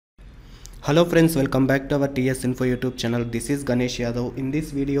Hello friends, welcome back to our Tsinfo YouTube channel. This is Ganesh Yadav. In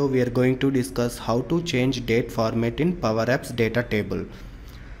this video we are going to discuss how to change date format in PowerApps data table.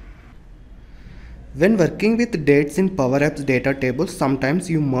 When working with dates in PowerApps data table,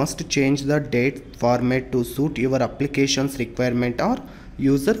 sometimes you must change the date format to suit your application's requirement or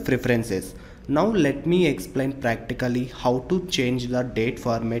user preferences. Now let me explain practically how to change the date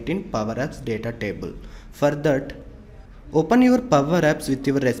format in PowerApps data table. For that, open your PowerApps with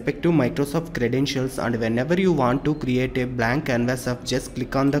your respective Microsoft credentials, and whenever you want to create a blank canvas app, just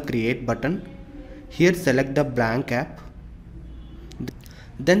click on the create button. Here select the blank app.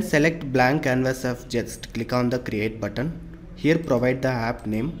 Then select blank canvas app, just click on the create button. Here provide the app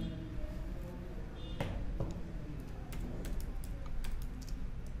name.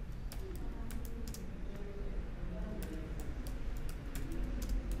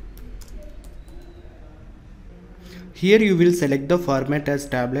 Here you will select the format as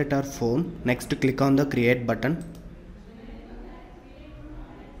tablet or phone. Next click on the create button.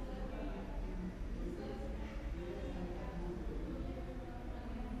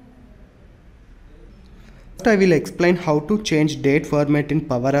 First I will explain how to change date format in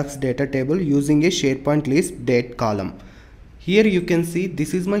PowerApps data table using a SharePoint list date column. Here you can see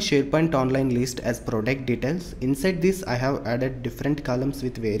this is my SharePoint online list as product details. Inside this I have added different columns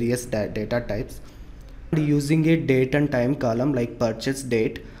with various data types. Using a date and time column like purchase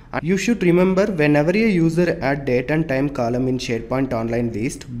date. You should remember, whenever a user add date and time column in SharePoint online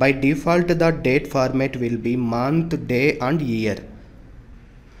list, by default the date format will be month, day and year.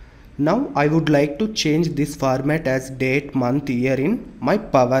 Now I would like to change this format as date, month, year in my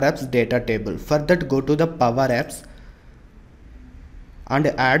PowerApps data table. For that, go to the PowerApps and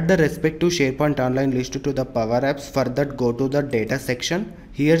add the respective SharePoint online list to the PowerApps. For that, go to the data section.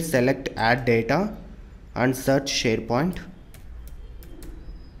 Here select add data and search SharePoint.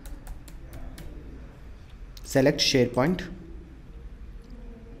 Select SharePoint.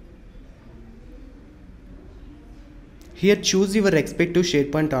 Here choose your respective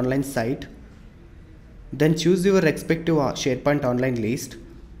SharePoint online site. Then choose your respective SharePoint online list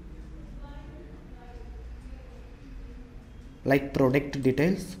like product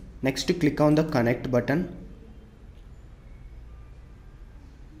details. Next click on the connect button.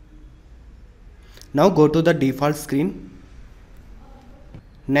 Now go to the default screen.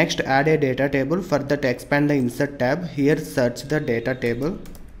 Next add a data table. For that, expand the insert tab. Here search the data table.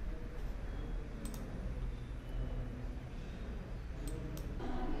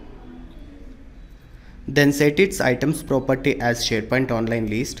 Then set its items property as SharePoint online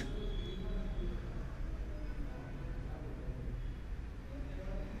list.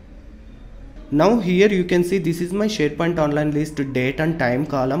 Now here you can see this is my SharePoint online list date and time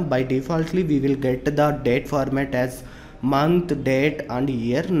column. By defaultly we will get the date format as month, date and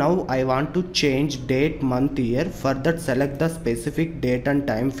year. Now I want to change date, month, year. For that, select the specific date and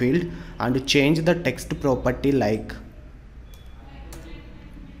time field and change the text property like.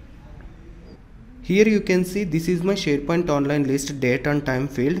 Here you can see this is my SharePoint online list date and time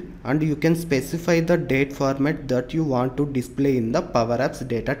field, and you can specify the date format that you want to display in the PowerApps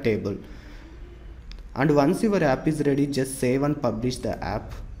data table. And once your app is ready, just save and publish the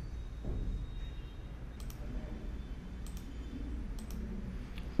app.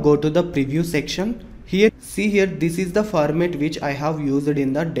 Go to the preview section. Here, see here, this is the format which I have used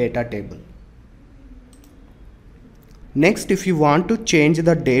in the data table. Next, if you want to change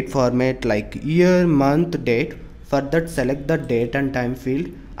the date format like year, month, date, for that select the date and time field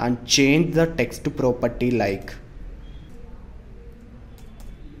and change the text property like.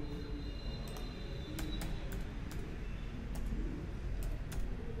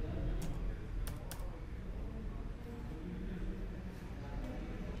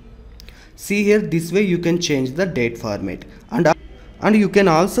 See here, this way you can change the date format, and you can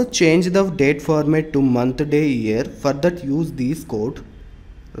also change the date format to month, day, year. For that, use this code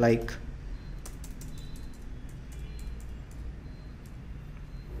like.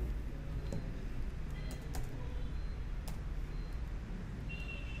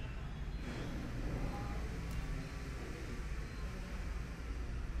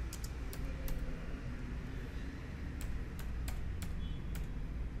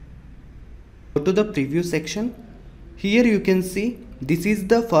 Go to the preview section. Here you can see this is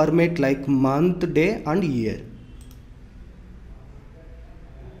the format like month, day and year.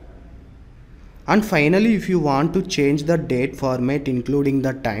 And finally, if you want to change the date format including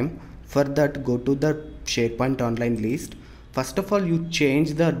the time, for that go to the SharePoint online list. First of all, you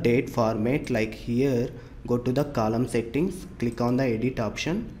change the date format like here, go to the column settings, click on the edit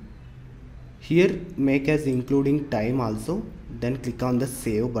option. Here make as including time also, then click on the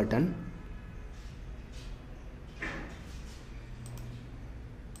save button.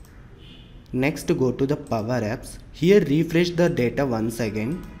 Next go to the PowerApps. Here refresh the data once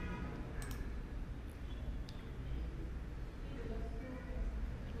again.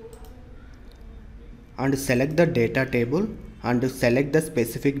 And select the data table and select the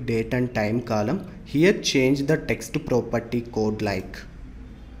specific date and time column. Here change the text property code like.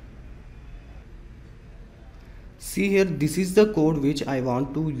 See here, this is the code which I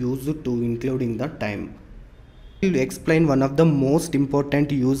want to use to including the time. I will explain one of the most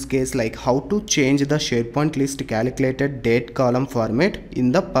important use case like how to change the SharePoint list calculated date column format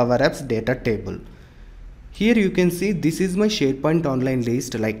in the PowerApps data table. Here you can see this is my SharePoint online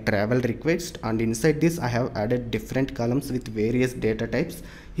list like travel request, and inside this I have added different columns with various data types.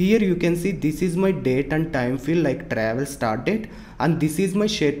 Here you can see this is my date and time field like travel start date, and this is my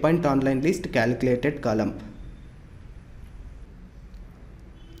SharePoint online list calculated column.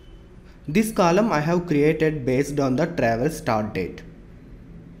 This column I have created based on the travel start date.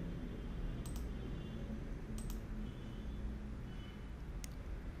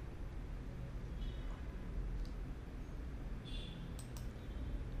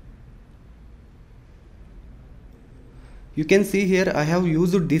 You can see here I have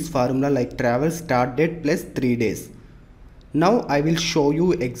used this formula like travel start date plus 3 days. Now I will show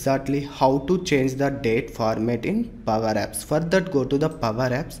you exactly how to change the date format in PowerApps. For that go to the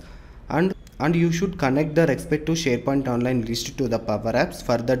PowerApps and you should connect the respective SharePoint online list to the PowerApps.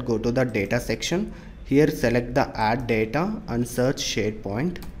 For that go to the data section. Here select the add data and search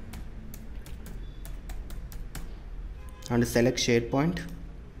SharePoint and select SharePoint.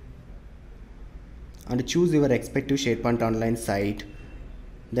 And choose your respective SharePoint online site.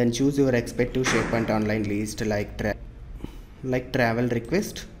 Then choose your respective SharePoint online list like travel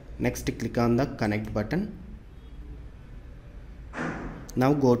request. Next click on the connect button.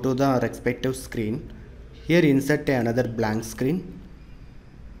 Now go to the respective screen. Here insert another blank screen.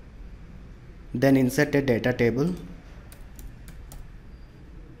 Then insert a data table.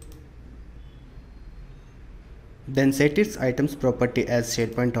 Then set its items property as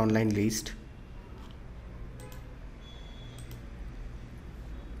SharePoint online list.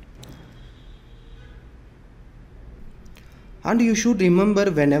 And you should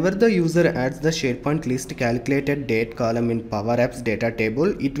remember whenever the user adds the SharePoint list calculated date column in PowerApps data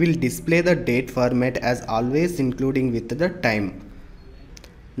table, it will display the date format as always including with the time.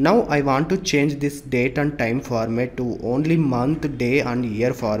 Now I want to change this date and time format to only month, day and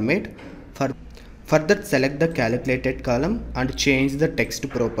year format. For that select the calculated column and change the text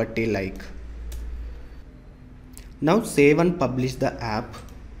property like. Now save and publish the app.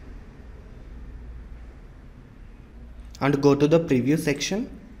 And go to the preview section.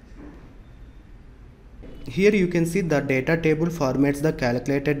 Here you can see the data table formats the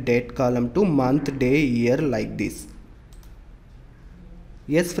calculated date column to month, day, year like this.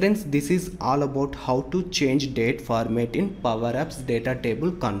 Yes friends, this is all about how to change date format in PowerApps data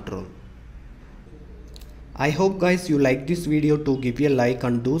table control. I hope guys you like this video. To give a like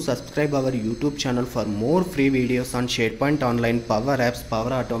and do subscribe our YouTube channel for more free videos on SharePoint Online, PowerApps, Power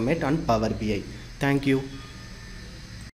Automate and Power BI. Thank you.